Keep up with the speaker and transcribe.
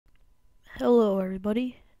Hello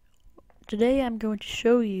everybody. Today I'm going to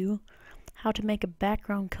show you how to make a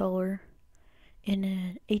background color in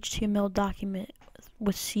an HTML document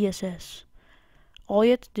with CSS. All you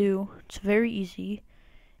have to do, it's very easy.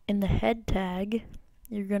 In the head tag,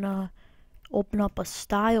 you're gonna open up a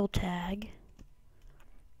style tag.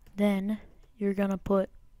 Then you're gonna put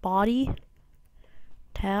body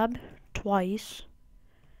tab twice.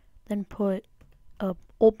 Then put a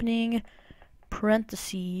opening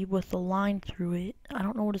parenthesis with a line through it. I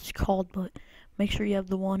don't know what it's called, but make sure you have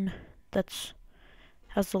the one that's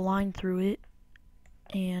has the line through it.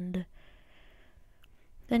 And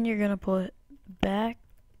then you're gonna put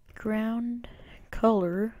background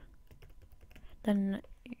color. Then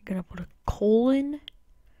you're gonna put a colon,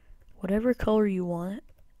 whatever color you want,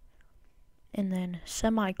 and then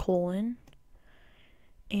semicolon.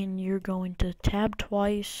 And you're going to tab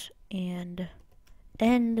twice and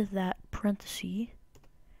end that parenthesis,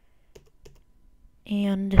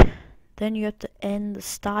 and then you have to end the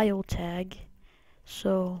style tag.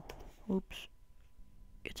 So you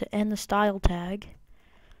have to end the style tag,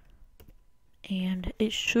 and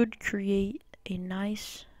it should create a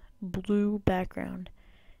nice blue background.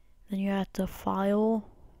 Then you have to file,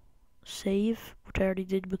 save, which I already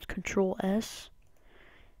did with Control S,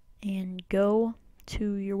 and go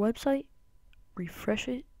to your website, refresh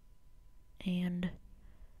it, and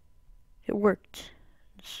it worked.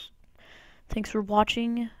 Thanks for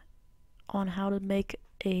watching on how to make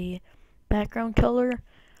a background color.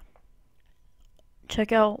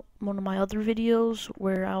 Check out one of my other videos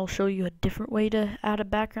where I'll show you a different way to add a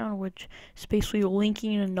background, which is basically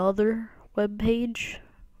linking another web page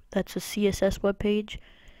that's a CSS web page.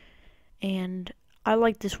 And I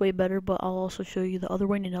like this way better, but I'll also show you the other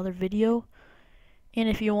way in another video. And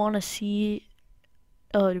if you want to see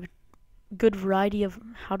a good variety of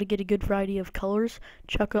how to get a good variety of colors,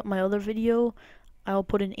 check out my other video. I'll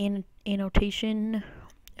put an annotation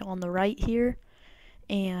on the right here,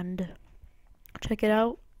 and check it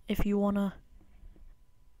out if you want to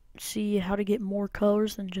see how to get more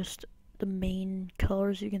colors than just the main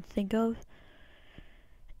colors you can think of.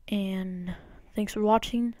 And thanks for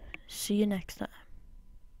watching. See you next time.